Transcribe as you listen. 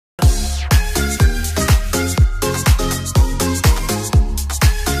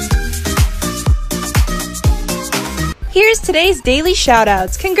Here's today's daily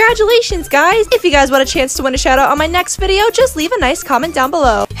shoutouts. Congratulations, guys! If you guys want a chance to win a shoutout on my next video, just leave a nice comment down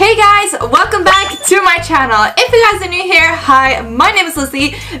below. Hey guys, welcome back to my channel. If you guys are new here, hi, my name is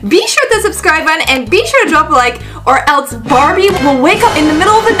Lyssy. Be sure to subscribe button and be sure to drop a like, or else Barbie will wake up in the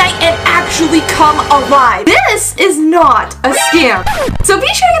middle of the night and actually come alive. This is not a scam. So be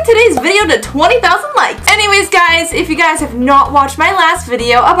sure to get today's video to 20,000 likes. Anyways guys, if you guys have not watched my last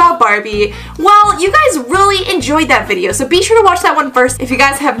video about Barbie, well, you guys really enjoyed that video. So be sure to watch that one first if you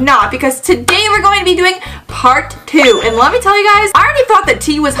guys have not, because today we're going to be doing part 2. And let me tell you guys, I already thought the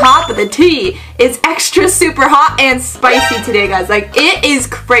tea was hot, but the tea is extra super hot and spicy today, guys. Like, it is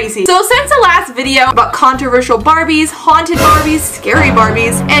crazy. So since the last video about controversial Barbies, haunted Barbies, scary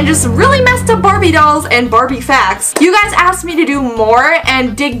Barbies, and just really messed up Barbie dolls and Barbie facts, you guys asked me to do more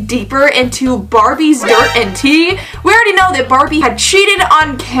and dig deeper into Barbie's dirt and tea. We already know that Barbie had cheated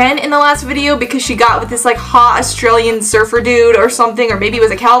on Ken in the last video because she got with this like hot Australian surfer dude or something, or maybe it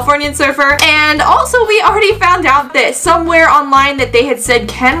was a Californian surfer. And also we already found out that somewhere online that they had said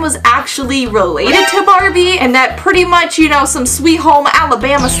Ken was actually related to Barbie, and that pretty much, you know, some Sweet Home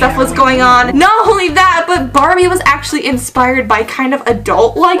Alabama stuff was going on. Not only that, but Barbie was actually inspired by kind of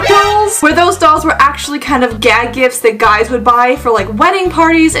adult-like dolls, where those dolls were actually kind of gag gifts that guys would buy for like wedding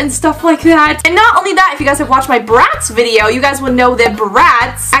parties and stuff like that. And not only that, if you guys have watched my Bratz video, you guys would know that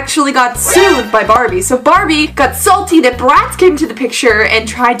Bratz actually got sued by Barbie. So Barbie got salty that Bratz came to the picture and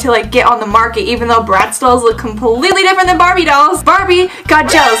tried to like get on the market, even though Bratz dolls look completely different than Barbie dolls. Barbie got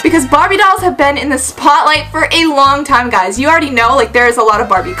jealous because Barbie dolls have been in the spotlight for a long time, guys. You already know, like, there's a lot of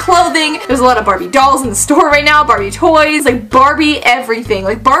Barbie clothing, there's a lot of Barbie dolls in the store right now, Barbie toys, like Barbie everything.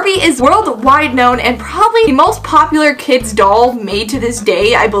 Like, Barbie is worldwide known, and probably the most popular kids doll made to this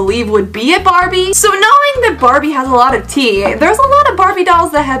day, I believe, would be a Barbie. So knowing that Barbie has a lot of tea, there's a lot of Barbie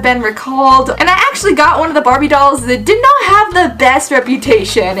dolls that have been recalled, and I actually got one of the Barbie dolls that did not have the best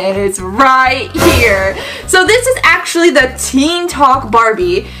reputation, and it's right here. So this is actually the Teen Talk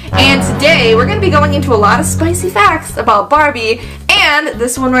Barbie, and today we're going to be going into a lot of spicy facts about Barbie, and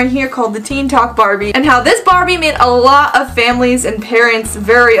this one right here called the Teen Talk Barbie, and how this Barbie made a lot of families and parents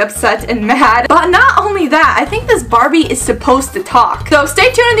very upset and mad. But not only that, I think this Barbie is supposed to talk. So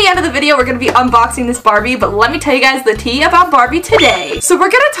stay tuned at the end of the video, we're going to be unboxing this Barbie, but let me tell you guys the tea about Barbie today. So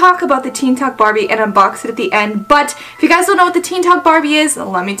we're going to talk about the Teen Talk Barbie and unbox it at the end, but if you guys don't know what the Teen Talk Barbie is,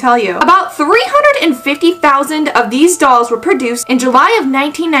 let me tell you. About 350,000 of these dolls were produced in July of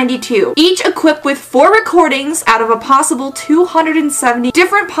 1992, each equipped with 4 recordings out of a possible 270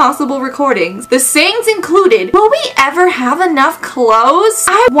 different possible recordings. The sayings included, "Will we ever have enough clothes?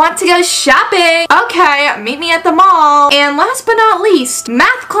 I want to go shopping. Okay, meet me at the mall." And last but not least,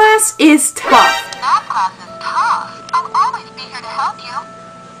 math class is tough. Math class is tough. I'll always be here to help you.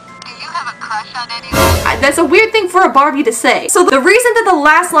 Do you have a crush on anyone? That's a weird thing for a Barbie to say. So the reason that the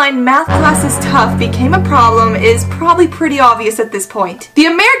last line, "math class is tough," became a problem is probably pretty obvious at this point. The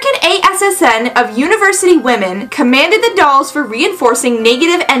American ASSN of University Women commanded the dolls for reinforcing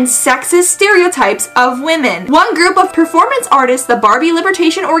negative and sexist stereotypes of women. One group of performance artists, the Barbie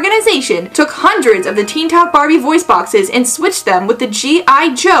Libertation Organization, took hundreds of the Teen Talk Barbie voice boxes and switched them with the G.I.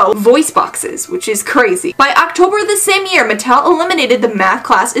 Joe voice boxes, which is crazy. By October of the same year, Mattel eliminated the "math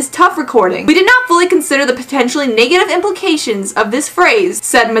class is tough" recording. "We did not fully consider the potentially negative implications of this phrase,"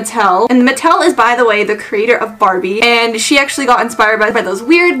 said Mattel. And Mattel is, by the way, the creator of Barbie, and she actually got inspired by those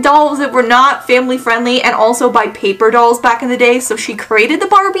weird dolls that were not family friendly, and also by paper dolls back in the day, so she created the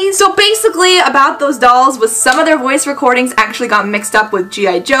Barbies. So basically, about those dolls was some of their voice recordings actually got mixed up with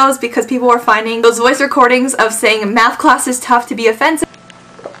G.I. Joe's because people were finding those voice recordings of saying "math class is tough" to be offensive.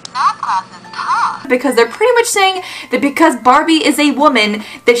 Math class is tough. Because they're pretty much saying that because Barbie is a woman,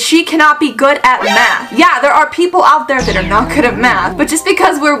 that she cannot be good at math. Yeah, there are people out there that are not good at math, but just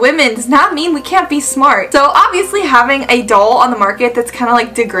because we're women does not mean we can't be smart. So obviously having a doll on the market that's kind of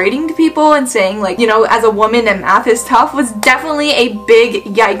like degrading to people and saying like, you know, as a woman that math is tough was definitely a big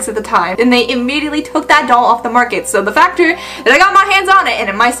yikes at the time. And they immediately took that doll off the market. So the factor that I got my hands on it and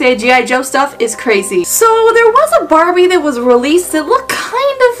it might say G.I. Joe stuff is crazy. So there was a Barbie that was released that looked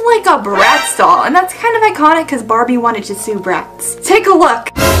kind of like a Bratz doll, and that's kind of iconic because Barbie wanted to sue Bratz. Take a look.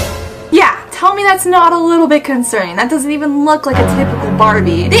 Yeah, tell me that's not a little bit concerning. That doesn't even look like a typical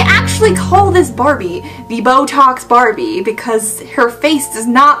Barbie. They actually call this Barbie the Botox Barbie because her face does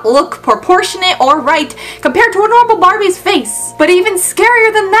not look proportionate or right compared to a normal Barbie's face. But even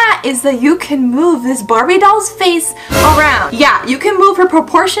scarier than that is that you can move this Barbie doll's face around. Yeah, you can move her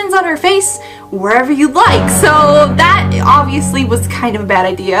proportions on her face wherever you like. So that obviously was kind of a bad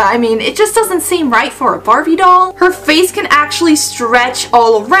idea. I mean, it just doesn't seem right for a Barbie doll. Her face can actually stretch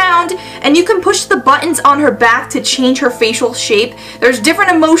all around, and you can push the buttons on her back to change her facial shape. There's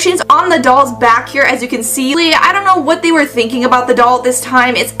different emotions on the doll's back here, as you can see. I don't know what they were thinking about the doll at this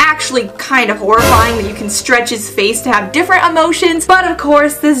time. It's actually kind of horrifying that you can stretch his face to have different emotions, but of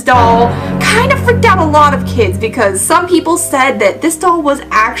course this doll kind of freaked out a lot of kids because some people said that this doll was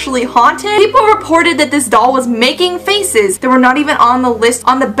actually haunted. People reported that this doll was making faces that were not even on the list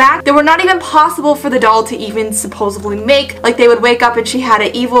on the back. They were not even possible for the doll to even supposedly make. Like, they would wake up and she had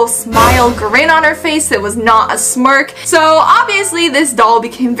an evil smile grin on her face that was not a smirk. So obviously this doll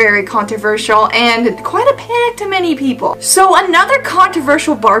became very controversial and quite a panic to many people. So another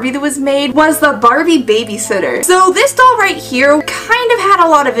controversial Barbie that was made was the Barbie babysitter. So this doll right here kind of had a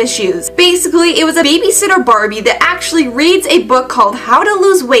lot of issues. Basically, it was a babysitter Barbie that actually reads a book called How to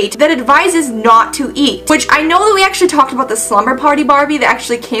Lose Weight that advises not to eat, which I know that we actually talked about the Slumber Party Barbie that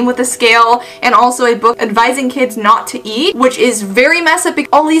actually came with a scale and also a book advising kids not to eat, which is very messed up because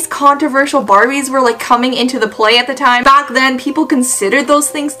all these controversial Barbies were like coming into the play at the time. Back then, people considered those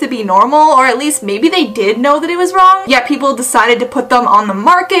things to be normal, or at least maybe they did know that it was wrong, yet people decided to put them on the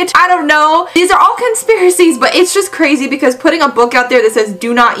market. I don't know. These are all conspiracies, but it's just crazy because putting a book out there that says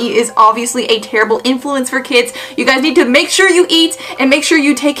do not eat is obviously a terrible influence for kids. You guys need to make sure you eat and make sure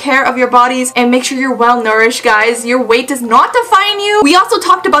you take care of your bodies and make sure you're well nourished, guys. Your weight does not define you. We also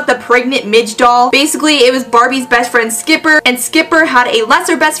talked about the pregnant Midge doll. Basically, it was Barbie's best friend Skipper, and Skipper had a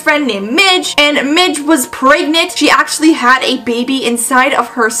lesser best friend named Midge, and Midge was pregnant. She actually had a baby inside of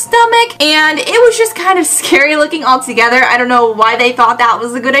her stomach, and it was just kind of scary looking altogether. I don't know why they thought that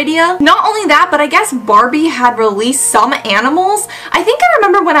was a good idea. Not only that, but I guess Barbie had released some animals. I think I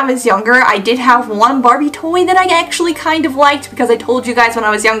remember when I was younger, I did have one Barbie toy that I actually kind of liked because I told you guys when I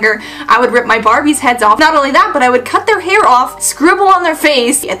was younger, I would rip my Barbies' heads off. Not only that, but I would cut their hair off, scribble on their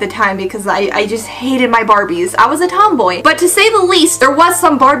face at the time because I just hated my Barbies. I was a tomboy. But to say the least, there was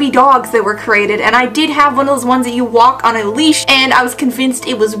some Barbie dogs that were created, and I did have one of those ones that you walk on a leash, and I was convinced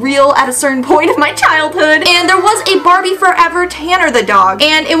it was real at a certain point of my childhood. And there was a Barbie Forever Tanner the dog,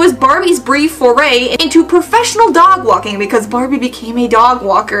 and it was Barbie's brief foray into professional dog walking because Barbie became a dog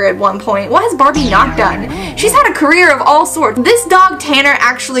walker at one point. What has Barbie not done? She's had a career of all sorts. This dog Tanner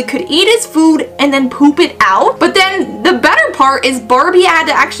actually could eat his food and then poop it out, but then the better part is Barbie had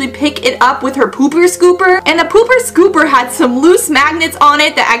to actually pick it up with her pooper scooper, and the pooper scooper had some loose magnets on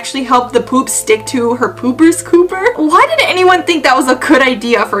it that actually helped the poop stick to her pooper scooper. Why did anyone think that was a good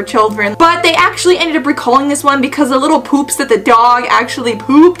idea for children? But they actually ended up recalling this one because the little poops that the dog actually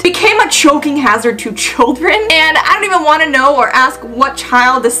pooped became a choking hazard to children, and I don't even want to know or ask what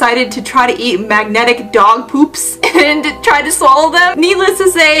child decided to try to eat magnetic dog poops and try to swallow them. Needless to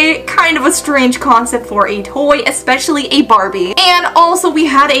say, kind of a strange concept for a toy, especially a Barbie. And also we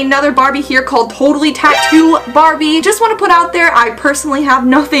had another Barbie here called Totally Tattoo Barbie. Just want to put out there, I personally have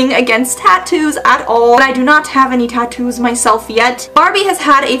nothing against tattoos at all, but I do not have any tattoos myself yet. Barbie has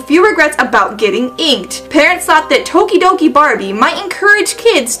had a few regrets about getting inked. Parents thought that Tokidoki Barbie might encourage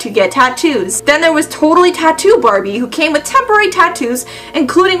kids to get tattoos. Then there was Totally Tattoo Barbie, who came with temporary tattoos,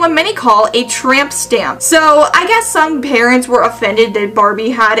 including what many call a tramp stamp. So I guess some parents were offended that Barbie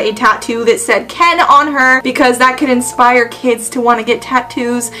had a tattoo that said Ken on her because that could inspire kids to want to get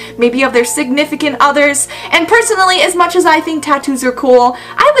tattoos, maybe of their significant others. And personally, as much as I think tattoos are cool,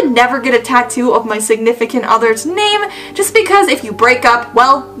 I would never get a tattoo of my significant other's name just because if you break up,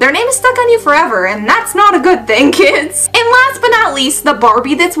 well, their name is stuck on you forever, and that's not a good thing, kids. And last but not least, the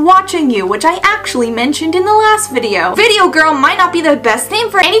Barbie that's watching you, which I actually mentioned in the last video. Video girl might not be the best name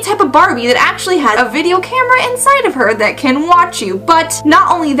for any type of Barbie that actually has a video camera inside of her that can watch you. But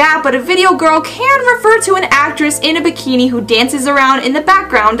not only that, but a video girl can refer to an actress in a bikini who dances around in the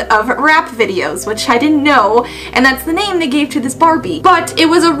background of rap videos, which I didn't know, and that's the name they gave to this Barbie. But it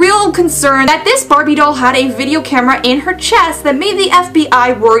was a real concern that this Barbie doll had a video camera in her chest that made the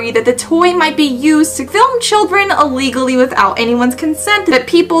FBI worry that the toy might be used to film children illegally without anyone's consent, that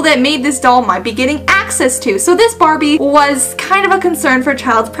people that made this doll might be getting access to. So this Barbie was kind of a concern for a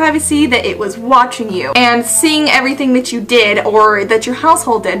child's privacy, that it was watching you and seeing everything that you did or that your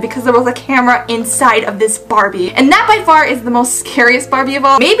household did because there was a camera inside of this Barbie. And that by far is the most scariest Barbie of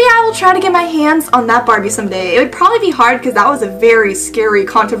all. Maybe I will try to get my hands on that Barbie someday. It would probably be hard because that was a very scary,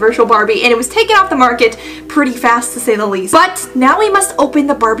 controversial Barbie, and it was taken off the market pretty fast to say the least. But now we must open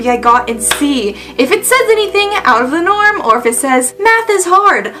the Barbie I got and see if it says anything out of the norm or if it says math is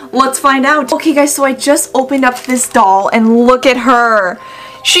hard. Let's find out. Okay guys, so I just opened up this doll and look at her.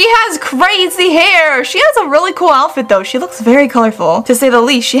 She has crazy hair. She has a really cool outfit though. She looks very colorful, to say the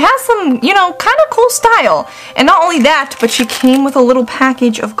least. She has some, you know, kind of cool style. And not only that, but she came with a little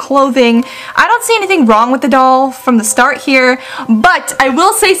package of clothing. I don't see anything wrong with the doll from the start here, but I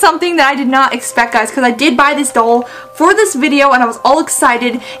will say something that I did not expect, guys, because I did buy this doll for this video and I was all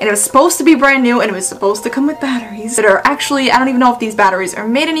excited, and it was supposed to be brand new, and it was supposed to come with batteries that are actually, I don't even know if these batteries are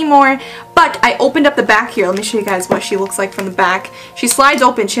made anymore, but I opened up the back here. Let me show you guys what she looks like from the back. She slides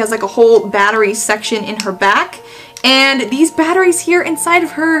open. She has like a whole battery section in her back, and these batteries here inside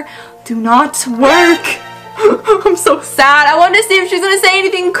of her do not work. I'm so sad. I wanted to see if she's gonna say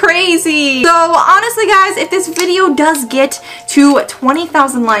anything crazy. So honestly, guys, if this video does get to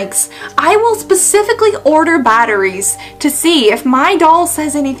 20,000 likes, I will specifically order batteries to see if my doll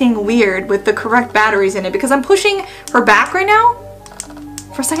says anything weird with the correct batteries in it, because I'm pushing her back right now.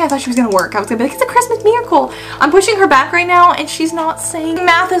 For a second I thought she was gonna work. I was gonna be like, it's a Christmas miracle. I'm pushing her back right now and she's not saying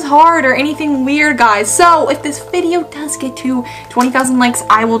math is hard or anything weird, guys. So if this video does get to 20,000 likes,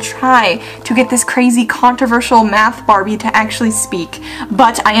 I will try to get this crazy controversial math Barbie to actually speak.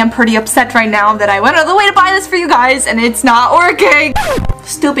 But I am pretty upset right now that I went out of the way to buy this for you guys and it's not working.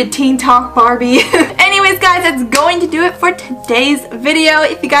 Stupid teen talk Barbie. Anyways, guys, that's going to do it for today's video.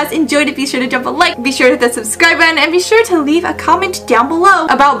 If you guys enjoyed it, be sure to drop a like, be sure to hit that subscribe button, and be sure to leave a comment down below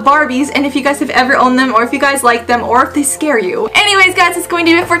about Barbies, and if you guys have ever owned them, or if you guys like them, or if they scare you. Anyways, guys, that's going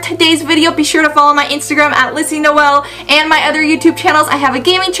to do it for today's video. Be sure to follow my Instagram at Lyssy Noel, and my other YouTube channels. I have a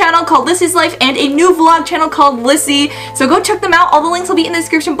gaming channel called Lyssy's Life and a new vlog channel called Lyssy, so go check them out. All the links will be in the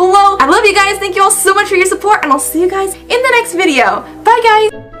description below. I love you guys. Thank you all so much for your support, and I'll see you guys in the next video. Bye, guys.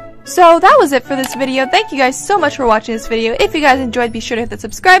 So that was it for this video. Thank you guys so much for watching this video. If you guys enjoyed, be sure to hit the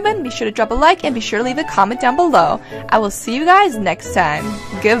subscribe button, be sure to drop a like, and be sure to leave a comment down below. I will see you guys next time.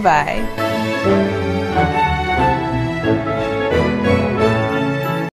 Goodbye.